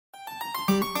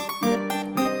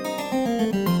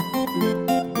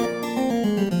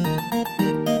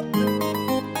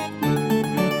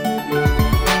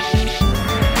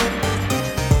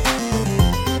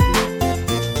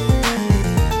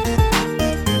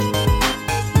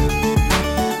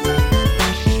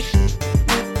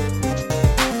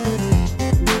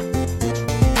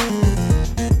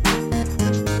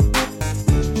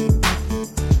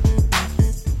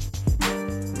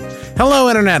Hello,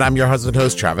 Internet. I'm your husband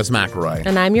host, Travis McElroy.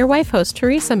 And I'm your wife host,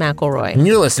 Teresa McElroy. And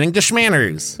you're listening to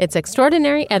Schmanners. It's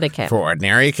extraordinary etiquette. For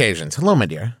ordinary occasions. Hello, my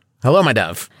dear. Hello, my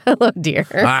dove. Hello, dear.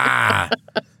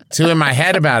 Two in my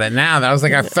head about it now. That was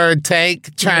like our third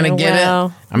take trying to get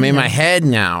it. I'm in my head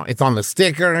now. It's on the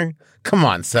sticker. Come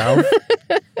on, self.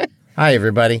 Hi,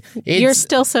 everybody. You're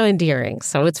still so endearing,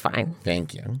 so it's fine.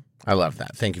 Thank you. I love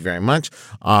that. Thank you very much.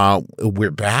 We're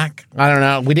back. I don't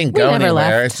know. We didn't go anywhere.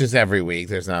 Left. It's just every week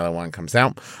there's another one comes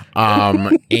out.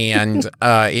 And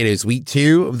it is week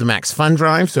 2 of the Max Fun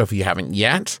Drive. So if you haven't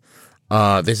yet,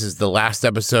 this is the last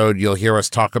episode. You'll hear us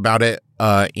talk about it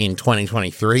in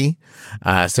 2023.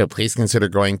 So please consider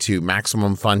going to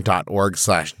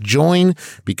MaximumFun.org/join,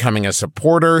 becoming a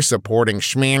supporter, supporting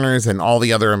Schmanners and all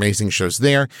the other amazing shows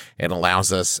there. It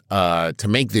allows us to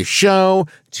make this show,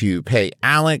 to pay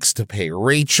Alex, to pay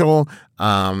Rachel,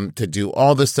 to do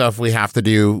all the stuff we have to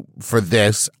do for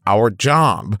this, our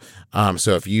job.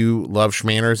 So if you love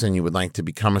Schmanners and you would like to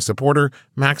become a supporter,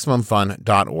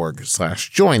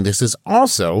 MaximumFun.org/join. This is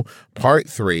also part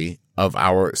 3 of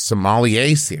our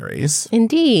sommelier series.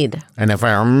 Indeed. And if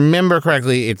I remember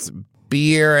correctly, it's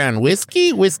beer and whiskey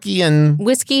and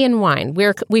wine.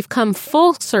 We've come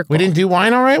full circle. We didn't do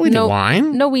wine, all right? We did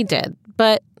wine. No, we did.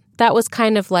 But that was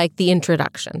kind of like the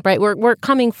introduction, right? We're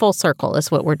coming full circle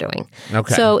is what we're doing.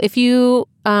 Okay. So if you've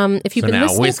been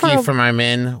listening whiskey for my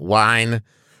men, wine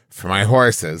for my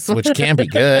horses, which can't be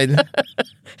good.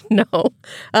 No.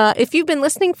 If you've been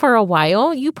listening for a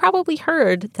while, you probably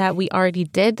heard that we already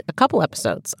did a couple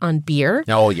episodes on beer.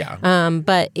 Oh, yeah.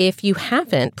 But if you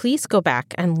haven't, please go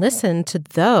back and listen to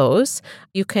those.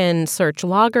 You can search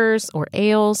lagers or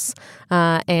ales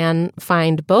and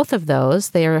find both of those.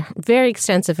 They are very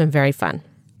extensive and very fun.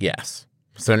 Yes.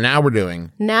 So now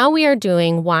we are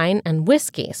doing wine and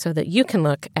whiskey so that you can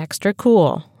look extra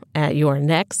cool at your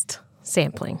next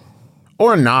sampling.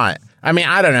 Or not. I mean,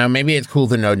 I don't know. Maybe it's cool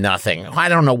to know nothing. I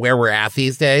don't know where we're at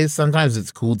these days. Sometimes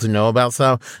it's cool to know about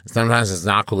stuff. Sometimes it's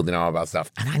not cool to know about stuff.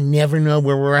 And I never know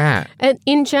where we're at. And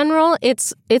in general,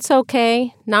 it's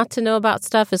okay not to know about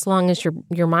stuff as long as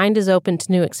your mind is open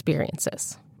to new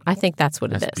experiences. I think that's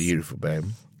what it is. That's beautiful, babe.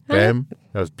 Babe,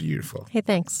 that was beautiful. Hey,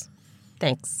 thanks.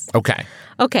 Okay.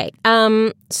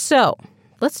 So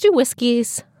let's do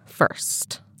whiskeys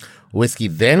first. Whiskey,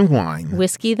 then wine.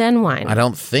 Whiskey, then wine. I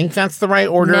don't think that's the right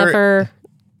order. Never.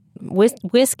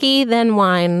 Whiskey, then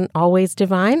wine, always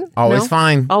divine? Always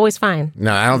fine. Always fine.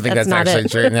 No, I don't think that's actually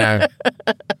true. No.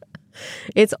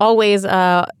 It's always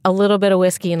a little bit of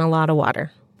whiskey and a lot of water.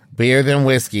 Beer, then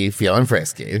whiskey, feeling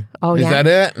frisky. Oh, yeah? Is that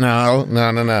it?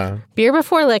 No. Beer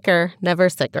before liquor, never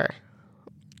sicker.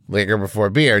 Liquor before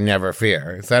beer, never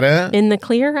fear. Is that it? In the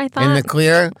clear, I thought? In the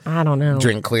clear? I don't know.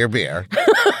 Drink clear beer.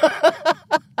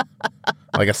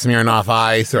 Like a Smirnoff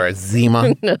Ice or a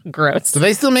Zima. Gross. Do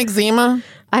they still make Zima?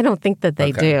 I don't think that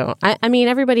they do. I mean,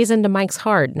 everybody's into Mike's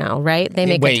Hard now, right? They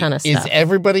make a ton of stuff. Is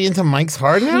everybody into Mike's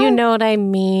Hard now? You know what I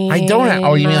mean. I don't have...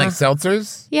 Oh, you mean like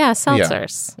seltzers? Yeah,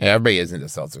 seltzers. Yeah, everybody is into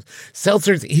seltzers.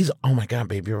 Seltzers, oh my God,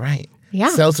 babe, you're right. Yeah.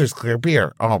 Seltzers, clear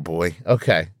beer. Oh, boy.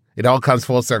 Okay. It all comes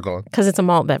full circle. Because it's a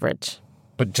malt beverage.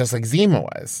 But just like Zima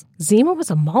was. Zima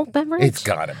was a malt beverage? It's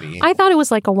gotta be. I thought it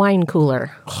was like a wine cooler.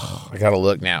 I gotta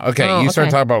look now. Okay, you start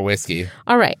talking about whiskey.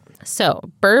 All right. So,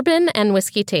 bourbon and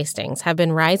whiskey tastings have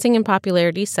been rising in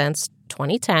popularity since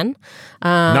 2010.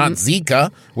 Not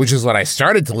Zika, which is what I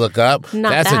started to look up.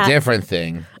 That's a different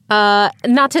thing.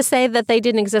 Not to say that they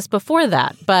didn't exist before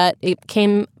that, but it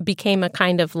became a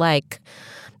kind of like,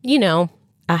 a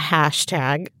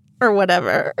hashtag or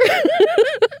whatever.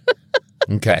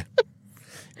 Okay.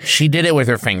 She did it with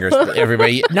her fingers,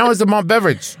 everybody. No, it's a malt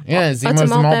beverage. Yeah, Zima was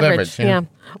a malt beverage. Yeah.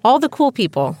 All the cool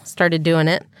people started doing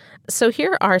it. So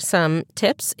here are some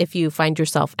tips if you find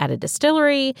yourself at a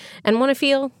distillery and want to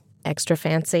feel extra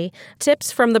fancy.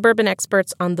 Tips from the bourbon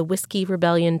experts on the Whiskey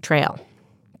Rebellion Trail.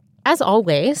 As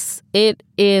always, it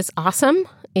is awesome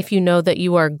if you know that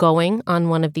you are going on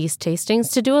one of these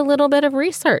tastings to do a little bit of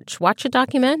research. Watch a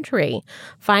documentary.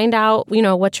 Find out,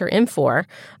 what you're in for.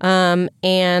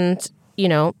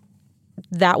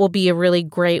 That will be a really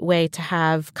great way to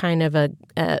have kind of a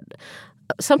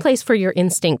someplace for your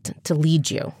instinct to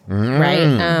lead you,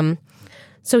 right?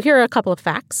 So here are a couple of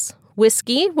facts.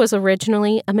 Whiskey was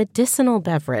originally a medicinal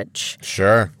beverage.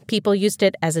 Sure. People used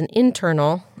it as an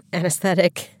internal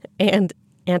anesthetic and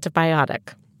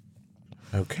antibiotic.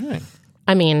 Okay.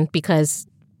 I mean, because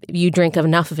you drink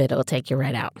enough of it, it'll take you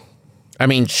right out. I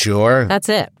mean, sure. That's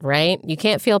it, right? You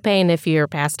can't feel pain if you're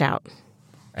passed out.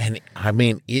 And I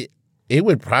mean, it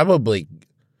would probably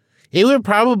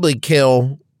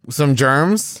kill some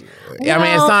germs. Well, I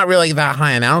mean, it's not really that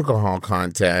high in alcohol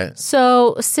content.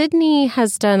 So Sydney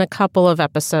has done a couple of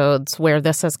episodes where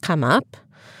this has come up.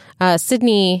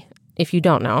 Sydney, if you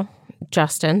don't know,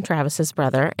 Justin, Travis's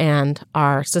brother, and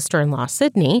our sister-in-law,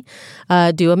 Sydney,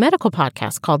 do a medical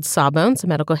podcast called Sawbones, a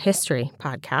medical history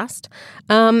podcast.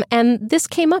 And this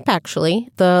came up, actually.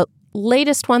 The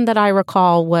latest one that I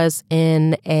recall was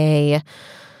in a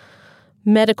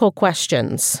medical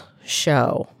questions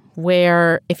show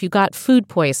where if you got food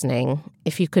poisoning,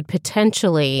 if you could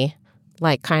potentially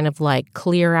kind of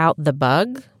clear out the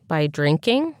bug by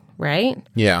drinking, right?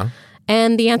 Yeah.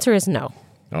 And the answer is no.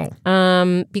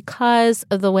 Oh. Because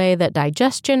of the way that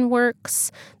digestion works,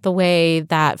 the way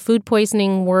that food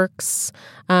poisoning works,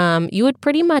 you would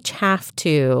pretty much have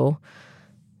to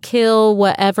kill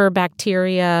whatever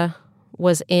bacteria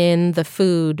was in the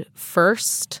food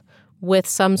first with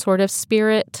some sort of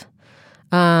spirit,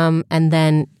 and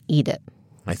then eat it.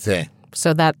 I see.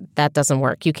 So that doesn't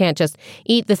work. You can't just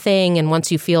eat the thing and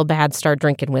once you feel bad, start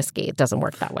drinking whiskey. It doesn't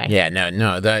work that way. Yeah,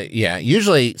 no.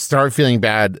 Usually start feeling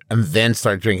bad and then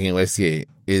start drinking whiskey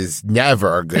is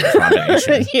never a good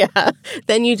combination. Yeah.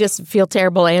 Then you just feel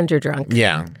terrible and you're drunk.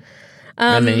 Yeah.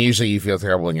 And then usually you feel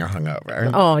terrible when you're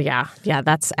hungover. Oh, yeah. Yeah,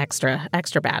 that's extra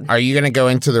bad. Are you going to go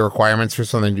into the requirements for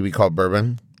something to be called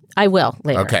bourbon? I will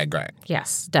later. Okay, great.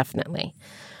 Yes, definitely.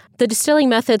 The distilling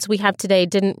methods we have today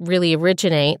didn't really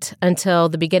originate until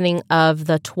the beginning of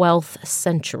the 12th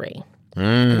century,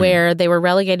 where they were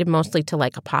relegated mostly to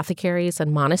apothecaries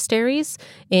and monasteries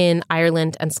in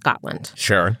Ireland and Scotland.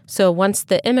 Sure. So once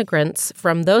the immigrants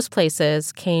from those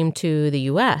places came to the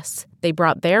U.S., they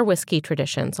brought their whiskey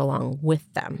traditions along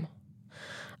with them.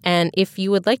 And if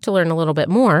you would like to learn a little bit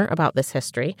more about this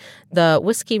history, the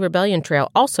Whiskey Rebellion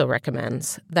Trail also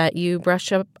recommends that you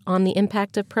brush up on the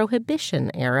impact of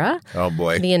Prohibition era, oh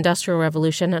boy, the Industrial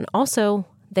Revolution, and also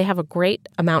they have a great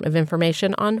amount of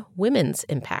information on women's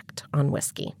impact on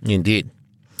whiskey. Indeed.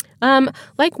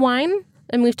 Like wine,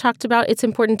 and we've talked about, it's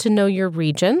important to know your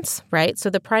regions, right? So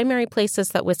the primary places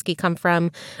that whiskey come from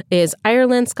is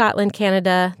Ireland, Scotland,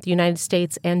 Canada, the United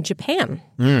States, and Japan.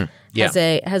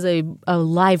 Yeah. Has a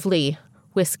lively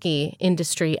whiskey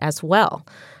industry as well.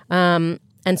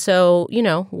 And so,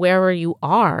 wherever you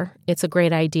are, it's a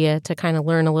great idea to kind of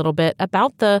learn a little bit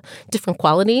about the different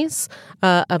qualities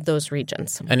of those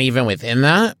regions. And even within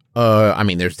that,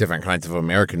 there's different kinds of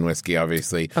American whiskey,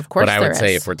 obviously. Of course, but I would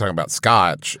say if we're talking about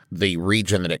Scotch, the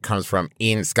region that it comes from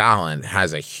in Scotland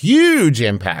has a huge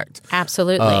impact.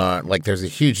 Absolutely. There's a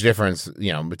huge difference,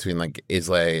 between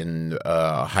Islay and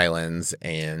Highlands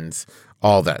and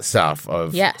all that stuff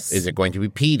of, yes. Is it going to be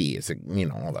peaty? Is it,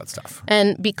 all that stuff.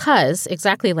 And because,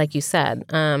 exactly like you said,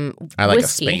 I like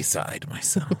whiskey, a Speyside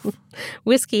myself.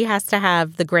 Whiskey has to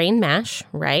have the grain mash,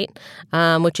 right?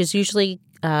 Which is usually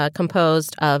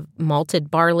composed of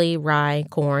malted barley, rye,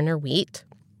 corn, or wheat.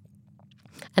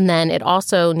 And then it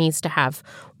also needs to have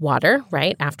water,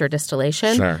 right, after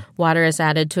distillation. Sure. Water is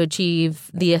added to achieve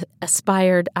the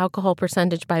aspired alcohol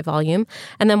percentage by volume.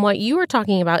 And then what you were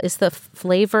talking about is the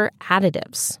flavor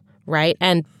additives, right?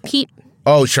 And peat.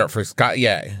 Oh, sure. For Scotch,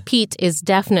 yeah. Peat is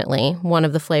definitely one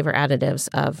of the flavor additives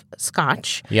of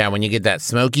Scotch. Yeah, when you get that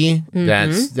smoky,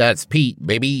 that's peat,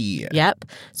 baby. Yep.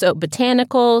 So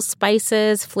botanicals,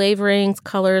 spices, flavorings,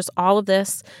 colors, all of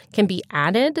this can be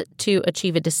added to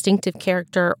achieve a distinctive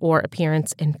character or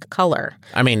appearance in color.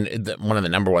 I mean, one of the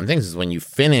number one things is when you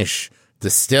finish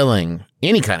distilling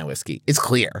any kind of whiskey, it's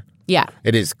clear. Yeah.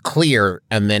 It is clear,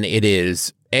 and then it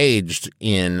is aged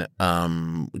in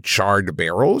charred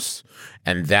barrels,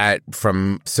 and that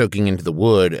from soaking into the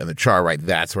wood and the char, right,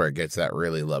 that's where it gets that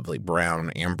really lovely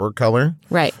brown amber color.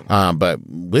 Right. But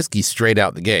whiskey straight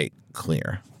out the gate,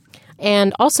 clear.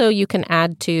 And also you can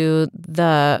add to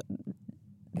the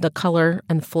color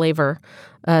and flavor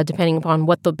depending upon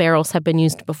what the barrels have been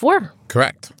used before.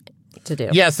 Correct. To do.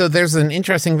 Yeah, so there's an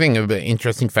interesting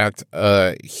fact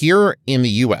here in the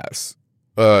U.S.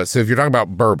 So if you're talking about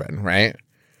bourbon, right?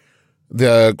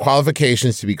 The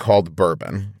qualifications to be called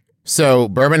bourbon. So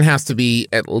bourbon has to be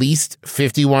at least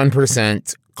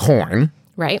 51% corn.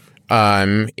 Right.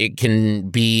 It can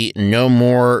be no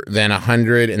more than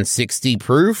 160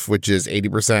 proof, which is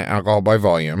 80% alcohol by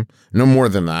volume. No more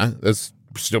than that. That's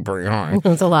still pretty high.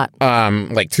 That's a lot.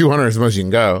 Like 200 is the most you can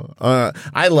go.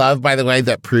 I love, by the way,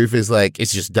 that proof is like,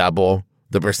 it's just double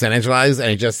the percentage-wise, and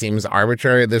it just seems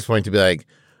arbitrary at this point to be like,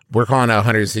 we're calling it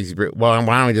 160 proof. Well,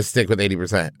 why don't we just stick with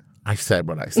 80%? I said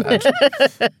what I said.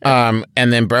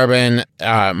 And then bourbon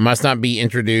must not be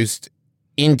introduced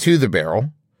into the barrel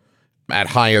at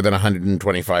higher than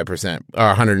 125% or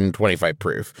 125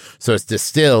 proof. So it's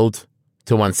distilled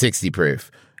to 160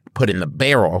 proof, put in the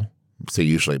barrel, so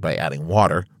usually by adding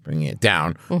water, bringing it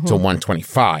down to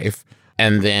 125,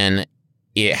 and then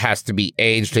it has to be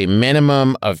aged a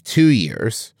minimum of 2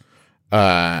 years.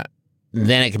 Then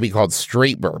it can be called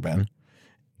straight bourbon.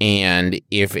 And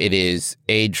if it is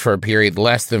aged for a period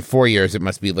less than 4 years, it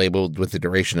must be labeled with the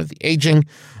duration of the aging.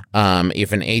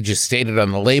 If an age is stated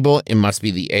on the label, it must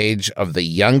be the age of the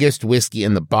youngest whiskey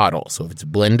in the bottle. So if it's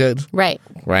blended, right,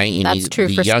 that's true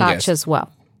for Scotch as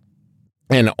well.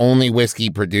 And only whiskey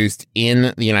produced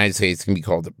in the United States can be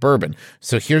called a bourbon.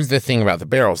 So here's the thing about the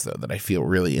barrels, though, that I feel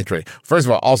really interesting. First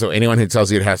of all, also, anyone who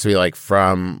tells you it has to be like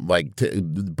from like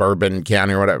Bourbon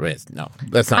County or whatever, no,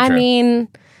 that's not true. I mean,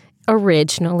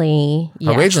 originally,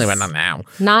 yes. Originally, but not now.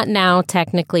 Not now,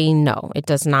 technically, no. It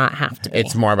does not have to be.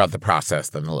 It's more about the process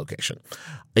than the location.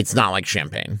 It's not like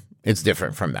champagne. It's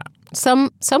different from that.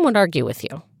 Some would argue with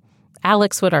you.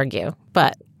 Alex would argue,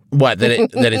 but... What, that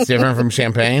it's different from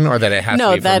champagne, or that it has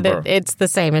to be from... No, that it's the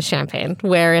same as champagne,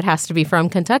 where it has to be from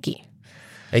Kentucky.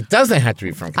 It doesn't have to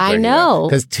be from Kentucky. I know.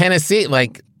 Because Tennessee,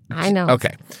 like... I know.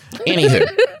 Okay. Anywho,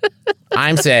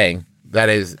 I'm saying that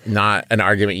is not an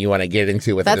argument you want to get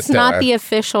into with a distiller. That's not the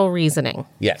official reasoning.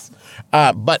 Yes.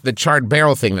 But the charred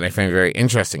barrel thing that I find very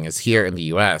interesting is here in the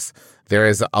U.S., there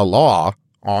is a law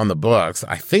on the books,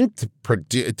 I think to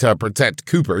protect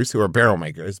coopers who are barrel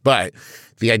makers. But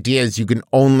the idea is you can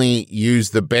only use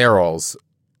the barrels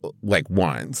like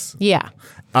once. Yeah.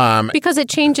 Because it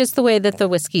changes the way that the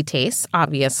whiskey tastes,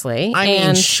 obviously. I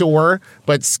mean, sure.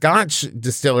 But Scotch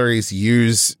distilleries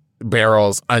use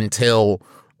barrels until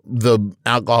the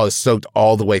alcohol is soaked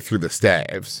all the way through the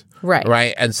staves. Right.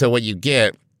 Right. And so what you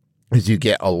get is you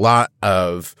get a lot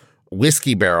of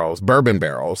whiskey barrels, bourbon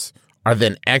barrels, are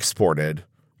then exported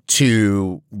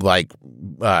to like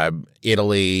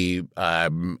Italy,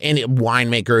 any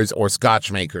winemakers or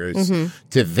Scotch makers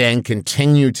to then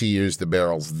continue to use the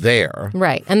barrels there.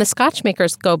 Right. And the Scotch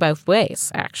makers go both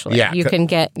ways, actually. Yeah. You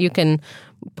can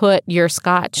put your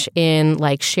Scotch in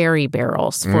like sherry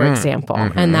barrels, for example,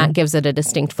 and that gives it a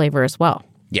distinct flavor as well.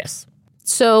 Yes.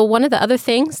 So one of the other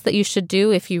things that you should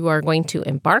do if you are going to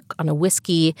embark on a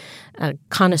whiskey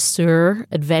connoisseur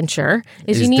adventure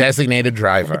is you need designated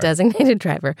driver. A designated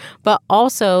driver, but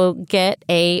also get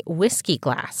a whiskey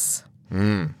glass.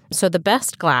 So the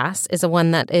best glass is a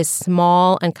one that is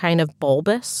small and kind of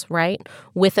bulbous, right,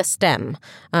 with a stem.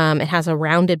 It has a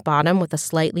rounded bottom with a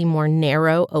slightly more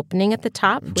narrow opening at the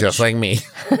top. Just like me.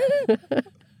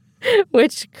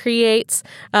 Which creates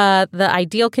the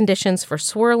ideal conditions for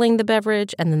swirling the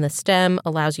beverage, and then the stem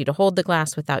allows you to hold the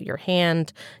glass without your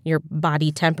hand, your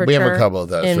body temperature. We have a couple of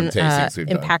those from tastings we've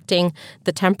done. Impacting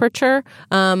the temperature.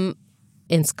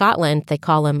 In Scotland, they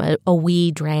call them a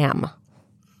wee dram.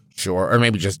 Sure, or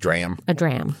maybe just dram. A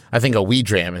dram. I think a wee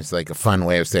dram is like a fun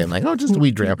way of saying like, oh, just a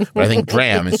wee dram. But I think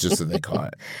dram is just what they call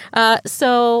it.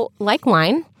 So, like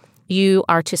wine, you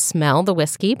are to smell the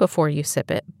whiskey before you sip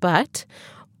it, but...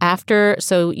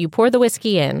 so you pour the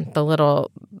whiskey in, the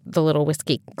little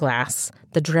whiskey glass,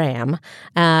 the dram,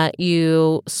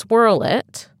 you swirl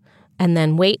it, and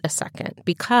then wait a second.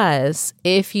 Because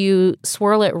if you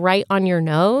swirl it right on your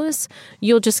nose,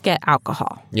 you'll just get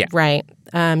alcohol, right?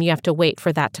 You have to wait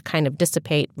for that to kind of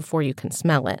dissipate before you can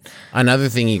smell it. Another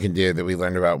thing you can do that we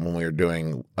learned about when we were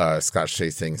doing Scotch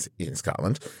tastings in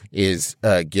Scotland is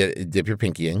dip your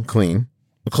pinky in, clean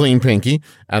pinky,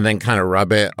 and then kind of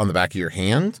rub it on the back of your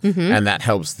hand. And that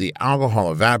helps the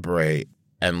alcohol evaporate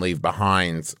and leave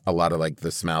behind a lot of like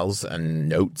the smells and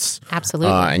notes.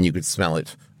 Absolutely. And you could smell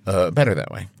it better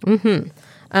that way.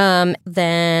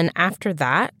 Then after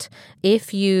that,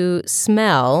 if you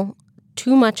smell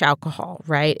too much alcohol,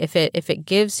 right? If it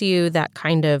gives you that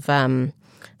kind of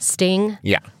sting,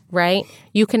 right?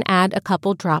 You can add a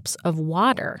couple drops of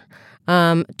water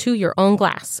to your own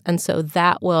glass. And so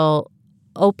that will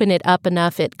open it up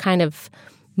enough, it kind of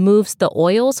moves the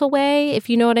oils away, if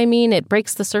you know what I mean. It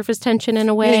breaks the surface tension in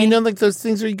a way. Yeah, you know, like those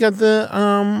things where you got the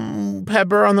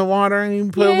pepper on the water and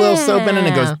you put a little soap in and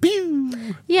it goes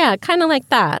pew. Yeah, kind of like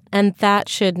that. And that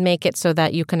should make it so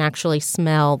that you can actually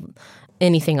smell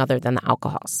anything other than the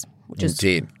alcohols. Which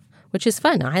is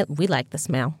fun. We like the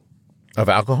smell. Of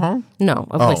alcohol? No,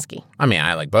 of whiskey. I mean,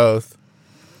 I like both.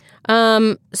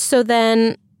 So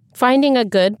then... Finding a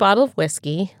good bottle of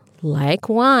whiskey, like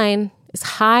wine, is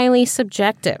highly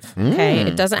subjective. Okay,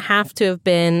 it doesn't have to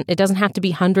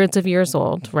be hundreds of years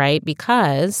old, right?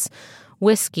 Because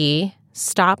whiskey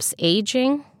stops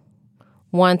aging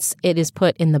once it is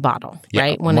put in the bottle,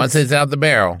 right? Once it's out the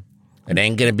barrel, it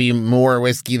ain't going to be more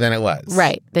whiskey than it was.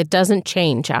 Right. It doesn't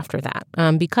change after that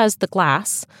because the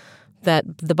glass,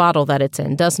 the bottle that it's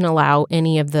in, doesn't allow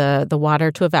any of the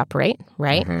water to evaporate,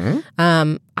 right?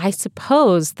 I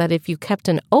suppose that if you kept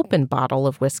an open bottle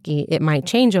of whiskey, it might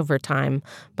change over time,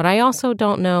 but I also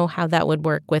don't know how that would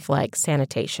work with, like,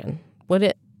 sanitation. Would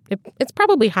it? It's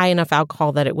probably high enough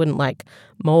alcohol that it wouldn't, like,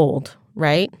 mold,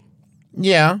 right?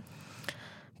 Yeah.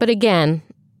 But again,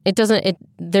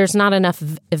 there's not enough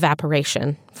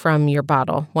evaporation from your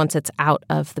bottle once it's out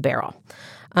of the barrel.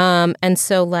 And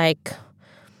so, like,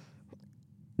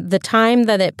 the time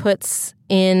that it puts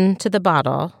into the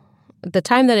bottle, the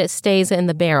time that it stays in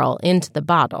the barrel into the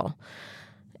bottle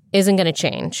isn't going to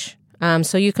change.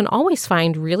 So you can always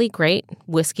find really great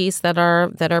whiskeys that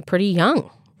are pretty young,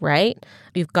 right?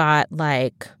 You've got,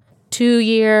 like,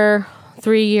 2-year,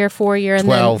 3-year, 4-year, and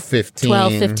 12,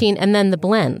 15, and then the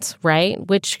blends, right?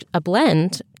 Which a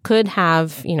blend could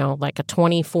have, like a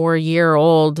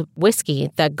 24-year-old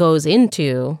whiskey that goes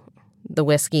into the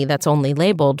whiskey that's only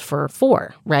labeled for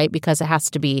 4, right? Because it has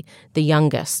to be the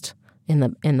youngest in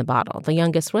the bottle. The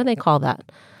youngest, what do they call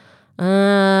that?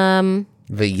 The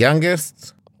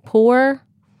youngest? Pour?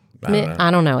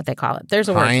 I don't know what they call it. There's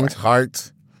a word for it.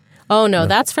 Heart? Oh, no,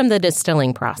 that's from the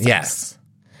distilling process. Yes.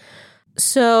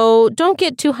 So don't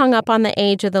get too hung up on the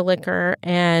age of the liquor.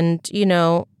 And,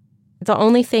 the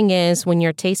only thing is when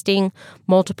you're tasting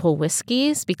multiple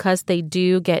whiskeys, because they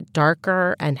do get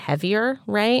darker and heavier,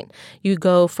 right? You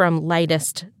go from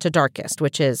lightest to darkest,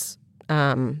 which is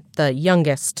the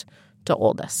youngest to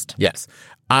oldest. Yes.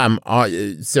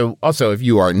 So also, if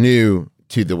you are new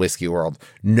to the whiskey world,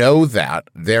 know that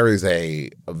there is a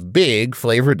big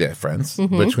flavor difference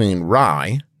between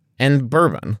rye and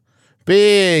bourbon.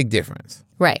 Big difference.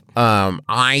 Right.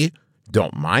 I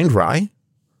don't mind rye.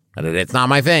 It's not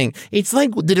my thing. It's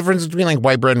like the difference between, like,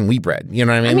 white bread and wheat bread. You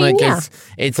know what I mean?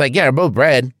 It's like, yeah, they're both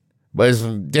bread, but it's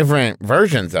different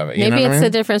versions of it. Maybe it's the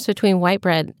difference between white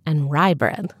bread and rye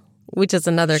bread, which is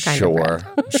another kind of bread.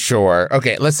 Sure.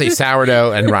 Okay, let's say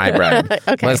sourdough and rye bread.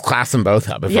 Okay. Let's class them both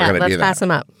up if we're going to do that. Yeah, let's class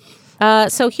them up.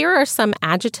 So here are some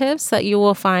adjectives that you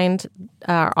will find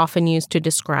are often used to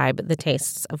describe the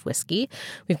tastes of whiskey.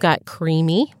 We've got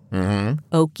creamy,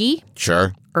 oaky,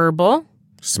 sure, herbal,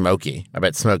 smoky. I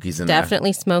bet smoky's in there.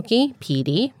 Definitely smoky,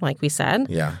 peaty, like we said.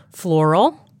 Yeah.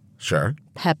 Floral, sure,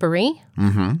 peppery,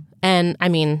 and I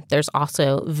mean, there's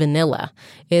also vanilla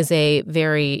is a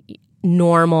very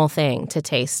normal thing to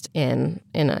taste in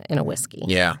a whiskey.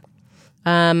 Yeah.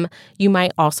 You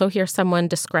might also hear someone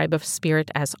describe a spirit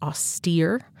as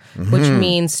austere, which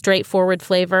means straightforward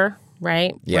flavor,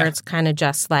 right? Yeah. Where it's kind of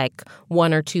just like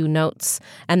 1 or 2 notes.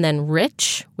 And then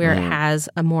rich, where it has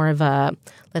a more of a,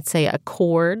 let's say, a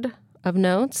chord of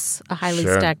notes, a highly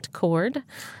stacked chord.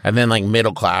 And then, like,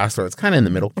 middle class, or it's kind of in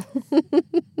the middle.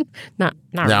 Not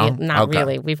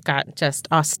really. We've got just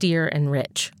austere and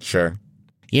rich. Sure.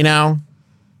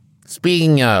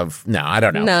 Speaking of, no, I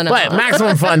don't know. No. But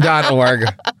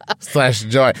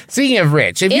MaximumFun.org/joy. Speaking of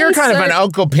rich, if you're kind of an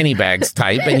Uncle Pennybags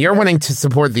type and you're wanting to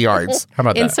support the arts, how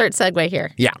about that? Insert segue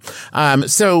here. Yeah.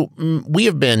 So we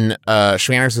have been,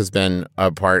 Schwanners has been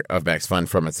a part of Max Fun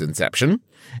from its inception.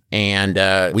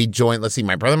 And we joined, let's see,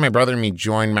 my brother and me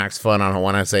joined Max Fun on, I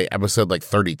want to say, episode like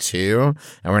 32.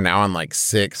 And we're now on like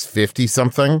 650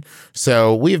 something.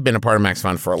 So we've been a part of Max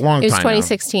Fun for a long time. It was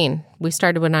 2016. Now. We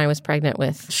started when I was pregnant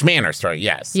with... Schwanners started,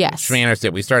 yes. Yes. Schwanners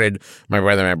did. We started, my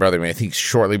brother and me, I think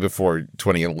shortly before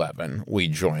 2011, we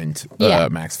joined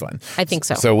Max Fun. I think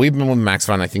so. So we've been with Max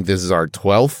Fun. I think this is our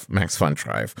 12th Max Fun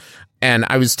Drive. And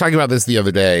I was talking about this the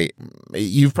other day.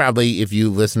 You've probably, if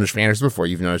you listen to Schwanners before,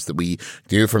 you've noticed that we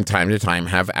do from time to time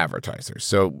have advertisers.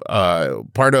 So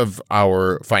part of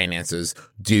our finances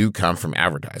do come from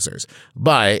advertisers.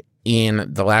 But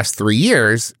in the last 3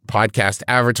 years, podcast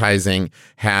advertising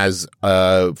has,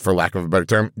 for lack of a better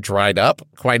term, dried up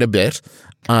quite a bit.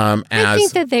 I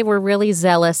think that they were really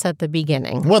zealous at the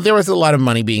beginning. Well, there was a lot of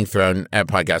money being thrown at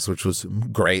podcasts, which was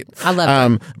great. I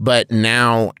love it. But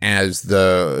now, as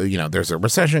there's a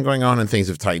recession going on and things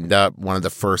have tightened up, one of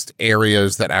the first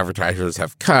areas that advertisers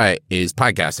have cut is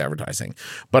podcast advertising.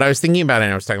 But I was thinking about it,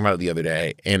 and I was talking about it the other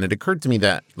day, and it occurred to me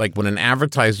that, like, when an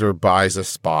advertiser buys a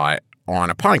spot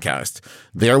on a podcast,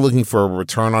 they're looking for a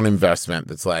return on investment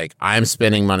that's like, I'm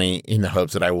spending money in the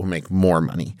hopes that I will make more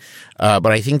money. But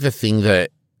I think the thing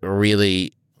that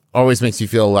really always makes you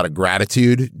feel a lot of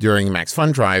gratitude during Max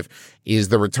Fun Drive is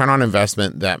the return on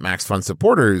investment that Max Fun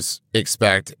supporters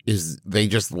expect is they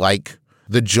just like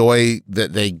the joy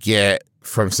that they get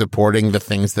from supporting the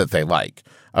things that they like,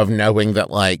 of knowing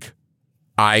that like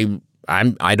I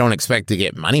don't expect to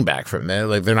get money back from them.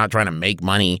 Like they're not trying to make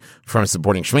money from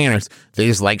supporting Schmanners. They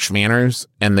just like Schmanners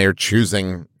and they're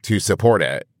choosing to support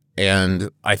it. And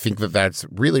I think that that's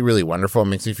really, really wonderful. It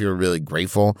makes me feel really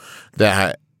grateful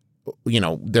that, you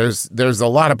know, there's a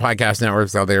lot of podcast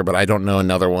networks out there, but I don't know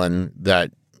another one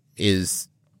that is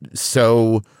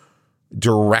so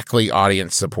directly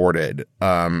audience supported.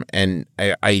 And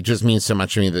it just means so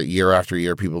much to me that year after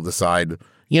year, people decide,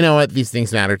 you know what, these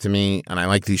things matter to me, and I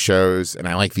like these shows, and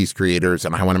I like these creators,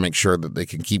 and I want to make sure that they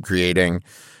can keep creating.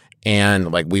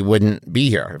 And like we wouldn't be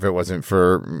here if it wasn't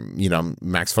for, you know,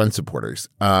 Max Fun supporters.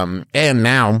 And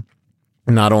now,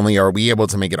 not only are we able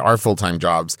to make it our full-time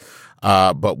jobs,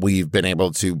 but we've been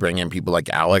able to bring in people like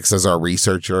Alex as our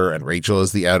researcher and Rachel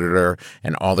as the editor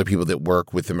and all the people that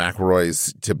work with the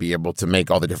McElroys to be able to make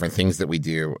all the different things that we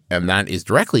do. And that is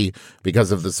directly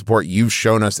because of the support you've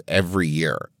shown us every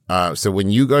year. So when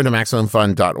you go to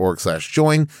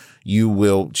MaximumFun.org/join, you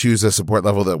will choose a support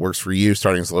level that works for you,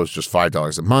 starting as low as just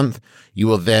 $5 a month. You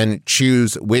will then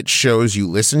choose which shows you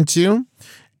listen to,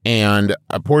 and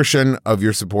a portion of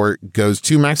your support goes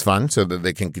to Max Fun so that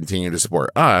they can continue to support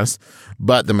us.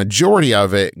 But the majority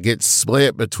of it gets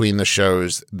split between the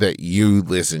shows that you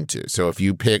listen to. So if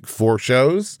you pick 4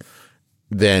 shows,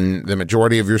 then the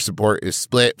majority of your support is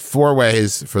split 4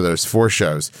 ways for those 4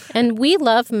 shows. And we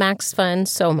love Max Fun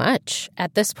so much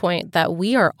at this point that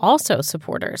we are also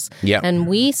supporters. Yeah. And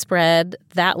we spread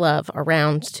that love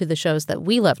around to the shows that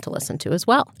we love to listen to as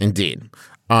well. Indeed.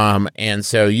 And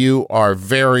so you are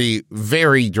very,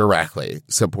 very directly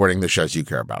supporting the shows you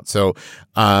care about. So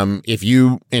if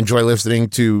you enjoy listening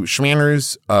to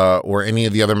Schmanners or any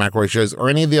of the other McElroy shows or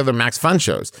any of the other Max Fun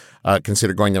shows,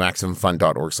 consider going to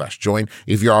MaximumFun.org/join.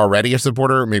 If you're already a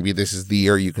supporter, maybe this is the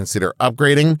year you consider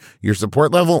upgrading your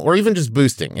support level or even just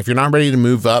boosting. If you're not ready to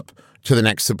move up to the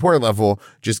next support level,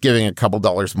 just giving a couple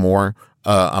dollars more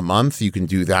a month, you can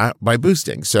do that by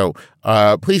boosting. So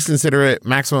please consider it,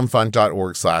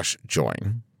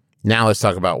 MaximumFun.org/join. Now let's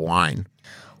talk about wine.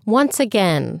 Once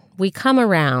again, we come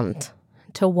around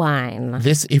to wine.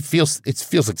 It feels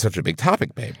like such a big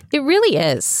topic, babe. It really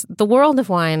is. The world of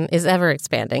wine is ever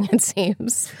expanding, it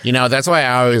seems. You know, that's why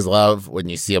I always love when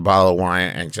you see a bottle of wine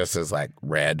and it just says like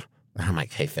red. I'm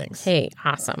like, hey, thanks. Hey,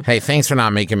 awesome. Hey, thanks for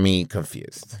not making me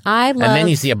confused. And then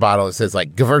you see a bottle that says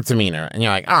like Gewürztraminer, and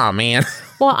you're like, oh man.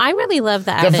 Well, I really love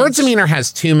the adage. Gewürztraminer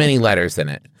has too many letters in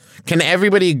it. Can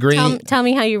everybody agree? Tell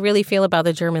me how you really feel about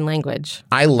the German language.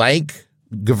 I like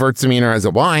Gewürztraminer as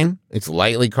a wine. It's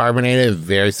lightly carbonated,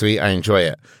 very sweet. I enjoy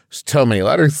it. There's so many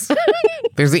letters.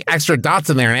 There's the extra dots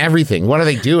in there and everything. What are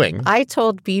they doing? I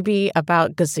told Bibi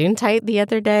about Gesundheit the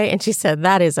other day, and she said,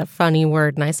 that is a funny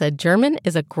word. And I said, German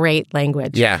is a great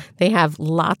language. Yeah. They have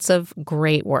lots of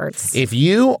great words. If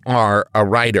you are a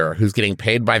writer who's getting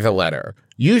paid by the letter,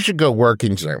 you should go work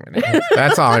in Germany.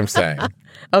 That's all I'm saying.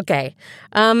 Okay.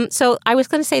 So I was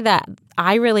going to say that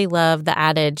I really love the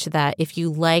adage that if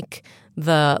you like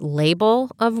the label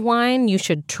of wine, you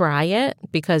should try it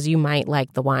because you might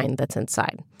like the wine that's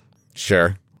inside.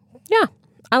 Sure. Yeah,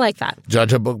 I like that.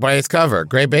 Judge a book by its cover.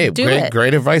 Great, babe.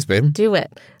 Great advice, babe. Do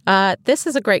it. This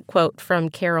is a great quote from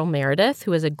Carol Meredith,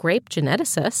 who is a grape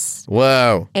geneticist.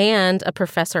 Whoa. And a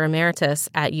professor emeritus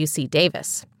at UC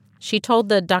Davis. She told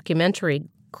the documentary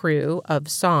crew of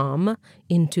Somm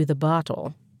Into the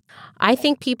Bottle, I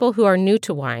think people who are new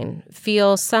to wine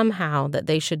feel somehow that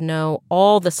they should know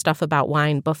all the stuff about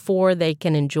wine before they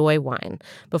can enjoy wine,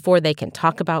 before they can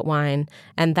talk about wine,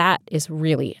 and that is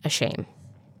really a shame.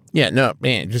 Yeah, no,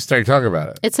 man, just start talking about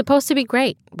it. It's supposed to be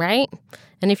great, right?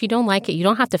 And if you don't like it, you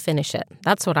don't have to finish it.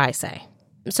 That's what I say.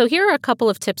 So here are a couple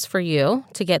of tips for you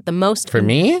to get the most... For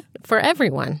me? For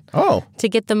everyone. Oh. To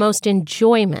get the most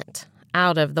enjoyment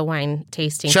out of the wine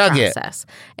tasting process.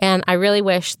 And I really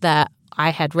wish that I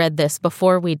had read this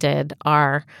before we did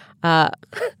our live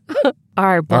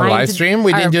stream.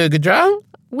 We didn't do a good job?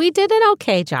 We did an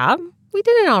okay job. We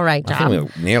did an all right job. I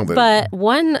think we nailed it. But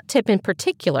one tip in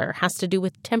particular has to do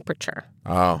with temperature.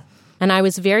 Oh. And I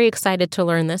was very excited to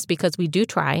learn this because we do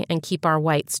try and keep our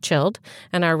whites chilled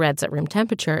and our reds at room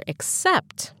temperature,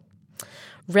 except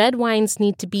red wines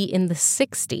need to be in the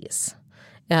 60s.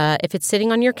 If it's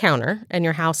sitting on your counter and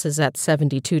your house is at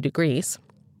 72 degrees,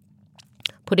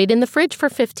 put it in the fridge for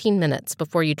 15 minutes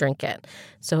before you drink it,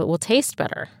 so it will taste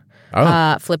better.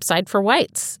 Oh. Flip side for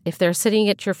whites. If they're sitting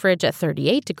at your fridge at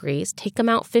 38 degrees, take them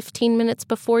out 15 minutes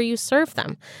before you serve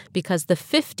them because the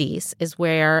 50s is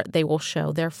where they will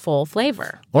show their full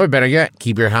flavor. Or better yet,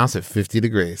 keep your house at 50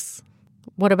 degrees.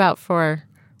 What about for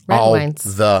red all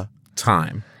wines? The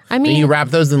time. I mean, then you wrap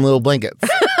those in little blankets.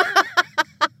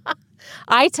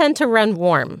 I tend to run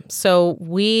warm. So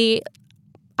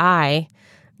I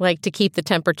like to keep the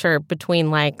temperature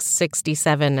between like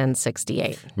 67 and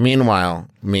 68. Meanwhile,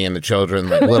 me and the children,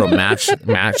 like little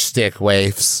matchstick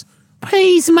waifs.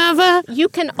 Please, Mother. You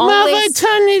can always... Mother,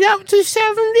 turn it up to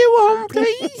 71,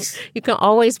 please. You can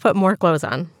always put more clothes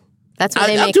on. That's why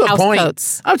they make house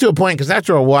coats. Up to a point, because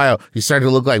after a while, you start to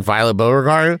look like Violet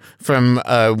Beauregard from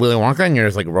Willy Wonka, and you're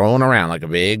just like rolling around like a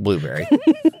big blueberry.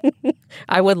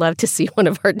 I would love to see one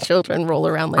of our children roll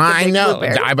around like a big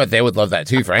blueberry. I bet they would love that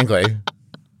too, frankly.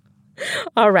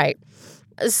 All right.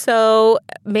 So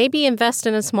maybe invest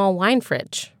in a small wine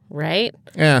fridge, right?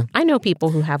 Yeah. I know people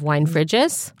who have wine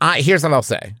fridges. Here's what I'll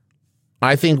say.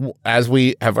 I think, as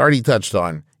we have already touched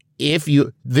on,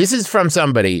 this is from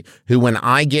somebody who, when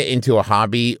I get into a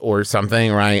hobby or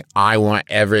something, right, I want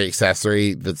every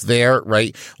accessory that's there,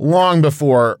 right? Long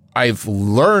before I've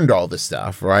learned all this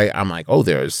stuff, right? I'm like, oh,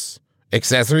 there's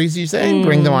accessories, you say?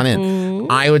 Bring them on in.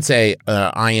 I would say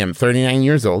I am 39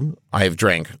 years old. I have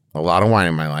drank a lot of wine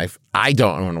in my life. I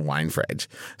don't own a wine fridge.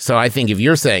 So I think if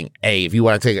you're saying, hey, if you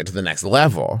want to take it to the next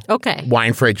level, okay,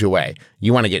 wine fridge away.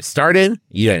 You want to get started,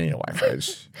 you don't need a wine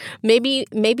fridge. Maybe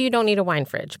you don't need a wine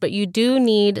fridge, but you do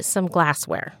need some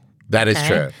glassware. That is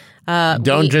true.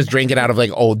 Don't just drink it out of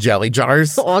like old jelly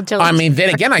jars. I mean, then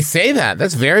again, I say that.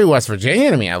 That's very West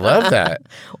Virginia to me. I love that.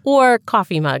 Or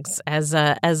coffee mugs, as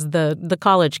the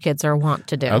college kids are wont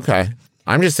to do. Okay.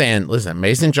 I'm just saying, listen,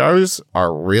 mason jars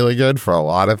are really good for a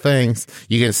lot of things.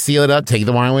 You can seal it up, take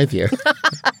the wine with you.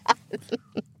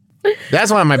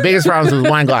 That's one of my biggest problems with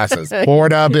wine glasses.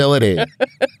 Portability.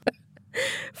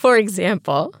 For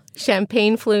example,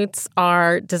 champagne flutes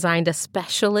are designed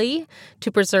especially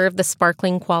to preserve the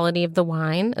sparkling quality of the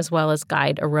wine, as well as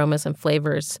guide aromas and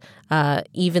flavors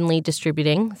evenly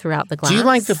distributing throughout the glass. Do you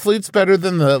like the flutes better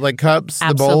than the cups,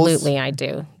 the bowls? Absolutely, I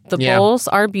do. The bowls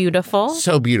are beautiful.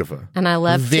 So beautiful. And I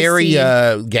love very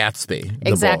to see... Gatsby.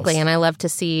 Exactly. Bowls. And I love to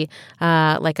see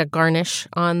like a garnish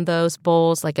on those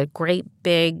bowls, like a great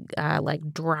big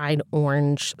dried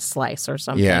orange slice or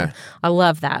something. Yeah. I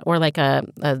love that. Or like a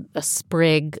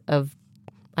sprig of,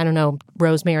 I don't know,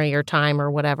 rosemary or thyme or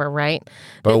whatever, right?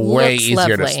 But way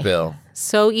easier to spill.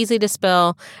 So easy to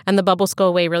spill, and the bubbles go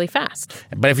away really fast.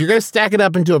 But if you're going to stack it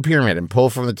up into a pyramid and pull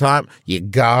from the top, you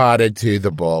gotta do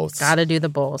the bowls. Gotta do the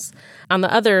bowls. On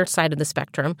the other side of the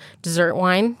spectrum, dessert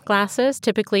wine glasses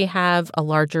typically have a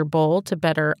larger bowl to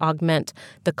better augment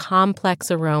the complex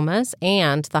aromas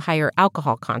and the higher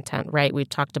alcohol content, right? We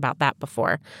talked about that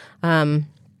before. Can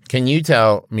you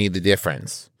tell me the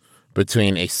difference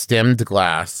between a stemmed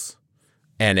glass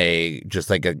and just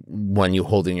like a one you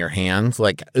hold in your hands,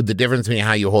 like the difference between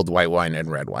how you hold white wine and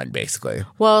red wine, basically?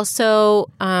 Well, so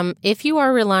if you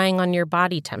are relying on your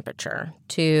body temperature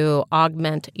to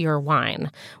augment your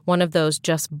wine, one of those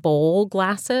just bowl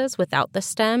glasses without the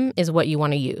stem is what you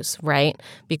want to use, right?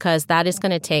 Because that is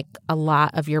going to take a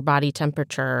lot of your body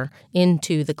temperature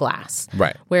into the glass.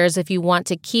 Right. Whereas if you want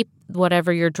to keep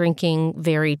whatever you're drinking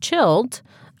very chilled,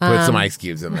 put some ice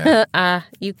cubes in there. I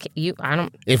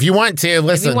don't. If you want to,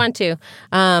 listen. If you want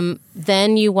to,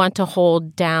 then you want to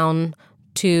hold down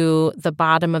to the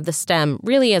bottom of the stem,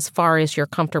 really as far as you're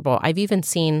comfortable. I've even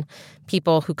seen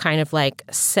people who kind of like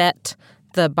set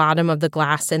the bottom of the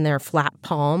glass in their flat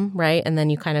palm, right? And then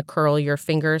you kind of curl your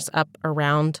fingers up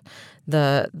around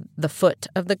the foot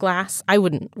of the glass. I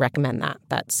wouldn't recommend that.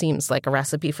 That seems like a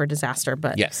recipe for disaster.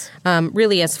 But yes.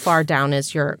 Really as far down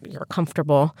as you're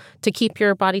comfortable to keep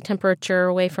your body temperature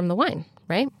away from the wine,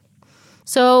 right?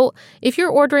 So if you're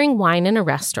ordering wine in a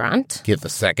restaurant, get the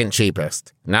second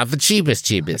cheapest. Not the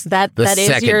cheapest. That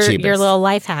is your little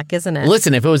life hack, isn't it?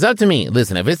 Listen, if it was up to me,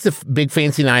 if it's a big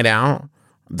fancy night out,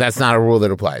 that's not a rule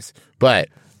that applies. But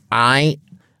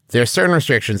there are certain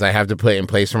restrictions I have to put in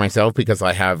place for myself because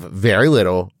I have very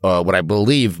little, what I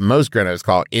believe most grinnos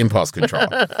call impulse control.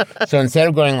 So instead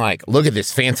of going like, look at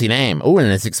this fancy name, oh,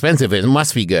 and it's expensive, it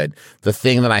must be good. The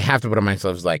thing that I have to put on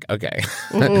myself is like, okay,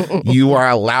 you are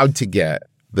allowed to get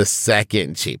the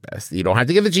second cheapest. You don't have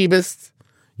to get the cheapest.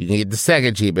 You can get the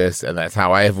second cheapest, and that's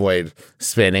how I avoid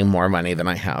spending more money than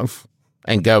I have.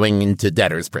 and going into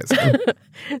debtor's prison.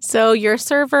 So your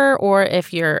server, or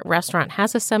if your restaurant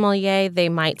has a sommelier, they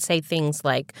might say things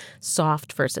like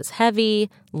soft versus heavy,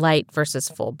 light versus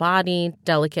full body,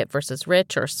 delicate versus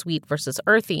rich, or sweet versus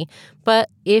earthy. But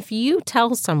if you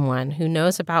tell someone who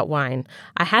knows about wine,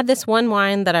 I had this one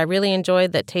wine that I really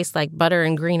enjoyed that tastes like butter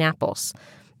and green apples,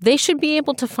 they should be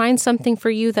able to find something for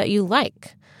you that you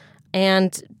like.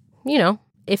 And, you know,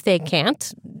 if they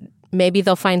can't, maybe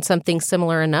they'll find something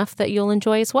similar enough that you'll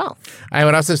enjoy as well. I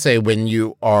would also say when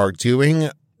you are doing,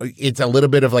 it's a little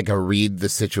bit of like a read the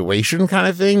situation kind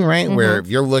of thing, right? Mm-hmm. Where if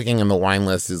you're looking and the wine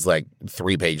list is like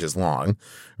 3 pages long,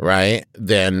 right?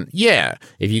 Then, yeah,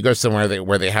 if you go somewhere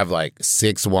where they have like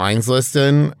 6 wines listed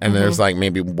and mm-hmm. there's like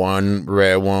maybe 1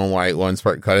 red, 1 white, 1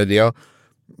 spark kind of deal,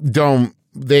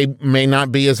 they may not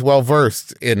be as well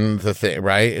versed in the thing,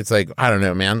 right? It's like, I don't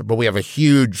know, man. But we have a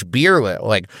huge beer list.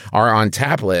 Like our on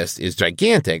tap list is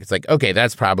gigantic. It's like, okay,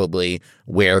 that's probably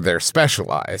where they're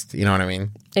specialized. You know what I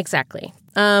mean? Exactly.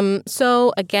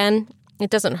 So again,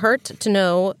 it doesn't hurt to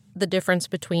know the difference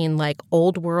between like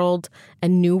old world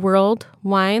and new world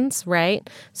wines, right?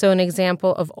 So an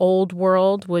example of old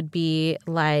world would be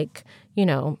like, you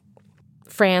know,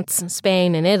 France,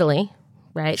 Spain, and Italy.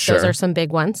 Right? Sure. Those are some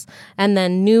big ones. And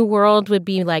then New World would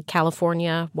be like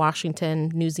California, Washington,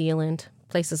 New Zealand,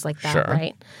 places like that, sure.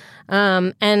 right?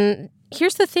 And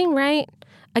here's the thing, right?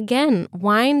 Again,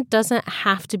 wine doesn't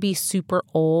have to be super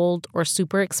old or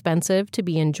super expensive to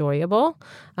be enjoyable.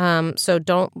 So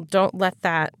don't let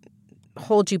that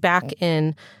hold you back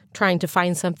in trying to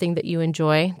find something that you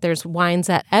enjoy. There's wines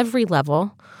at every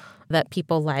level that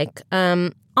people like.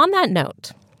 On that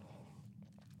note,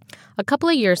 a couple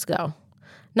of years ago,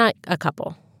 not a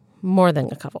couple, more than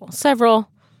a couple, several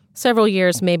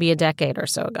years, maybe a decade or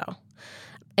so ago,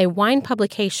 a wine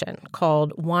publication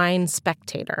called Wine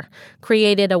Spectator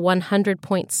created a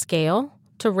 100-point scale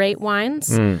to rate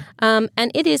wines.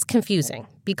 And it is confusing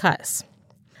because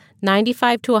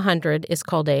 95 to 100 is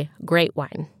called a great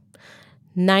wine.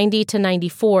 90 to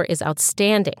 94 is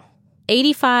outstanding.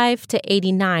 85 to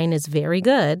 89 is very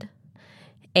good.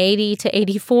 80 to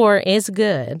 84 is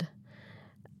good.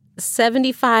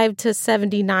 75 to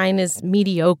 79 is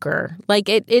mediocre. Like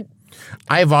it.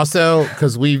 I've also,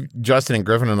 because Justin and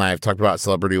Griffin and I have talked about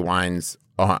celebrity wines.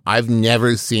 I've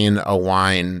never seen a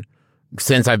wine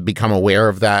since I've become aware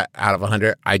of that out of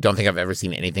 100. I don't think I've ever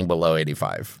seen anything below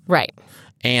 85. Right.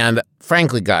 And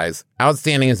frankly, guys,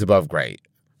 outstanding is above great.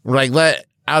 Like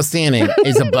outstanding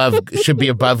should be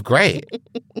above great.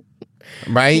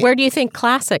 Right? Where do you think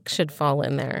classic should fall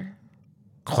in there?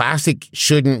 Classic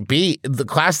shouldn't be. The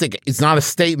classic is not a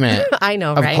statement I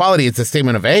know, of right? quality. It's a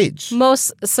statement of age.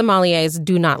 Most sommeliers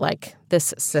do not like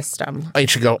this system. It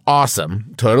should go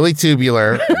awesome, totally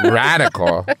tubular,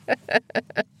 radical.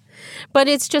 But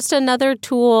it's just another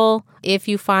tool if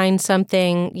you find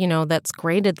something, you know, that's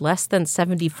graded less than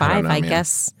 75, I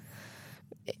guess.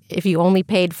 If you only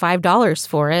paid $5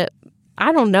 for it,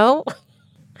 I don't know.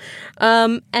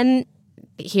 And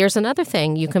here's another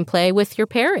thing. You can play with your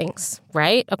pairings,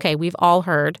 right? Okay, we've all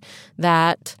heard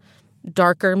that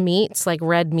darker meats, like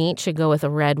red meat, should go with a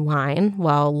red wine,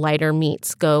 while lighter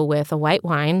meats go with a white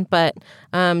wine. But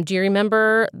do you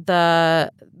remember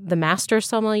the master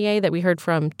sommelier that we heard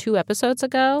from 2 episodes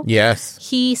ago? Yes.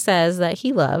 He says that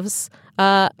he loves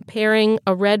pairing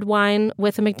a red wine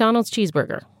with a McDonald's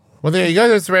cheeseburger. Well, there you go.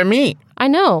 That's red meat. I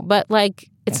know, but like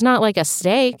it's not like a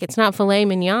steak. It's not filet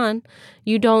mignon.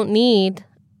 You don't need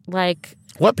like...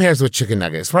 What pairs with chicken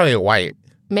nuggets? Probably a white.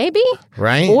 Maybe.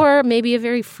 Right? Or maybe a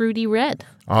very fruity red.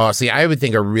 Oh, see, I would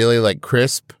think a really like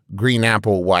crisp green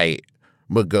apple white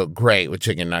would go great with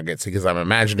chicken nuggets because I'm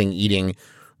imagining eating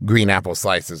green apple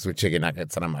slices with chicken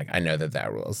nuggets. And I'm like, I know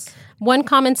that rules. One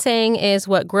common saying is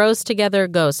what grows together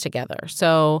goes together.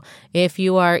 So if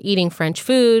you are eating French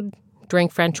food,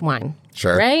 drink French wine.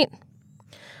 Sure. Right?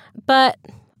 But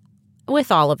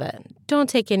with all of it, don't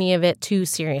take any of it too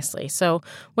seriously. So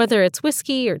whether it's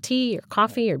whiskey or tea or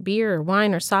coffee or beer or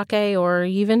wine or sake or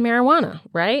even marijuana,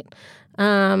 right?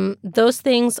 Those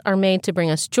things are made to bring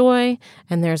us joy.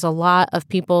 And there's a lot of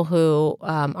people who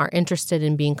are interested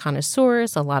in being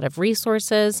connoisseurs, a lot of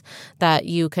resources that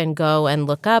you can go and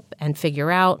look up and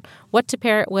figure out what to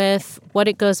pair it with, what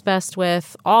it goes best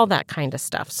with, all that kind of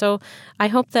stuff. So I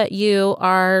hope that you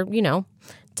are,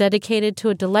 dedicated to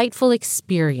a delightful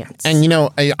experience. And,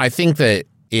 I think that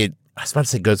I was about to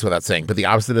say goes without saying, but the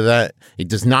opposite of that, it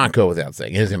does not go without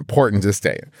saying. It is important to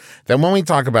state that when we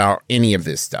talk about any of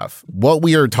this stuff, what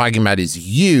we are talking about is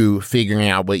you figuring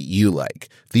out what you like.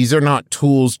 These are not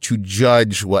tools to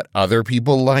judge what other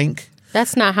people like.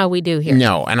 That's not how we do here.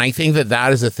 No, and I think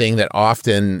that is a thing that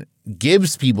often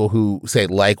gives people who say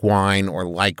like wine or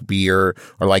like beer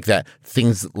or like that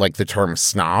things like the term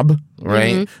snob,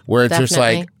 right? Mm-hmm. Where it's just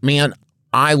like, man,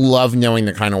 I love knowing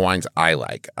the kind of wines I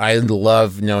like. I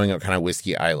love knowing what kind of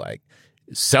whiskey I like.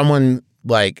 Someone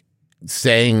like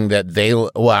saying that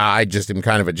I just am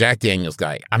kind of a Jack Daniels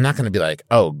guy. I'm not going to be like,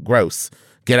 oh, gross.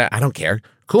 Get out. I don't care.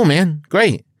 Cool, man.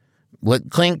 Great.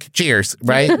 Clink, cheers,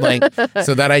 right? Like,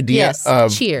 so that idea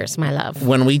of cheers, my love.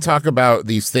 When we talk about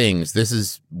these things, this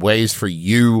is ways for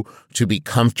you to be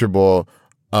comfortable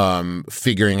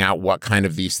figuring out what kind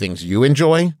of these things you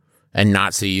enjoy, and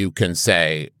not so you can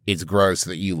say it's gross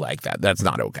that you like that. That's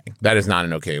not okay. That is not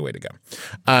an okay way to go.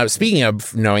 Speaking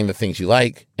of knowing the things you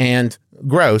like and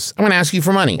gross, I'm going to ask you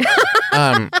for money.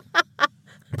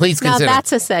 Please consider. Now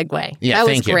that's a segue. Yeah, that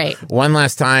was great. One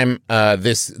last time,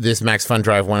 this Max Fun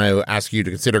Drive, want to ask you to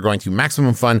consider going to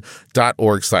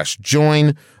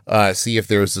MaximumFun.org/join. See if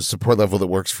there's a support level that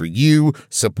works for you.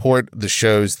 Support the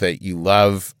shows that you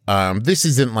love. This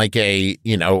isn't like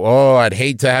I'd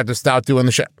hate to have to stop doing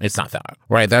the show. It's not that,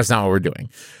 right? That's not what we're doing.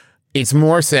 It's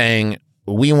more saying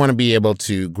we want to be able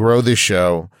to grow this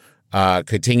show,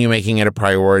 continue making it a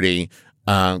priority,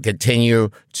 continue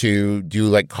to do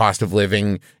like cost of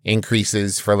living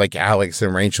increases for like Alex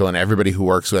and Rachel and everybody who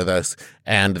works with us.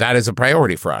 And that is a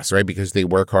priority for us, right? Because they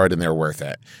work hard and they're worth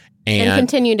it. And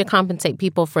continue to compensate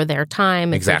people for their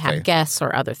time if exactly. they have guests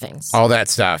or other things. All that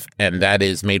stuff. And that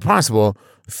is made possible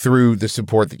through the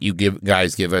support that you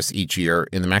guys give us each year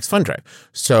in the Max Fun Drive.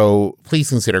 So please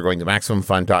consider going to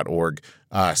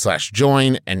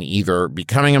MaximumFun.org/join and either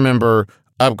becoming a member,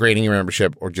 upgrading your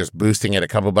membership, or just boosting it a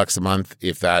couple bucks a month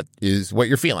if that is what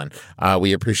you're feeling.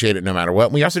 We appreciate it no matter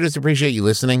what. We also just appreciate you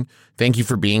listening. Thank you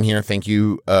for being here. Thank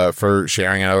you for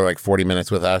sharing another like 40 minutes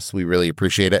with us. We really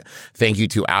appreciate it. Thank you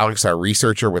to Alex, our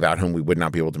researcher, without whom we would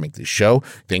not be able to make this show.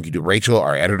 Thank you to Rachel,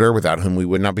 our editor, without whom we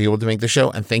would not be able to make the show.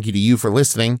 And thank you to you for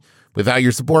listening. Without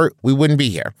your support, we wouldn't be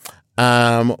here.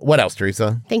 What else,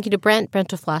 Teresa? Thank you to Brent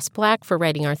with Floss Black, for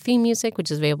writing our theme music,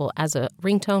 which is available as a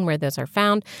ringtone where those are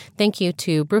found. Thank you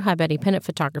to Bruja Betty Pennant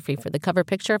Photography for the cover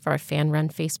picture of our fan-run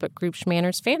Facebook group,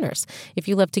 Schmanners Fanners. If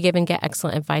you love to give and get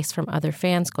excellent advice from other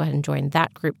fans, go ahead and join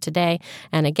that group today.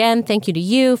 And again, thank you to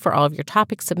you for all of your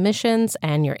topic submissions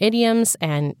and your idioms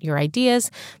and your ideas.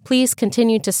 Please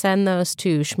continue to send those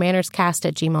to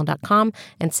schmannerscast@gmail.com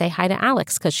and say hi to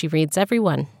Alex because she reads every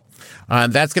one.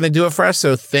 That's going to do it for us.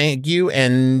 So thank you,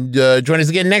 and join us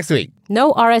again next week.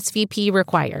 No RSVP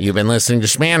required. You've been listening to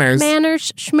Schmanners.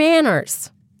 Schmanners.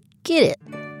 Get it.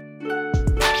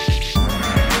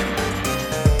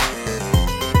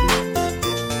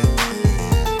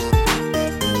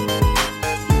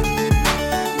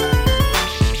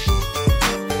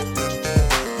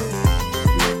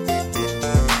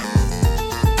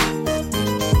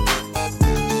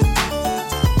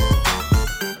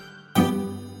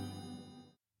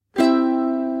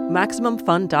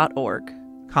 MaximumFun.org.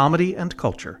 Comedy and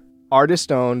culture.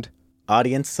 Artist owned.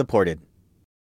 Audience supported.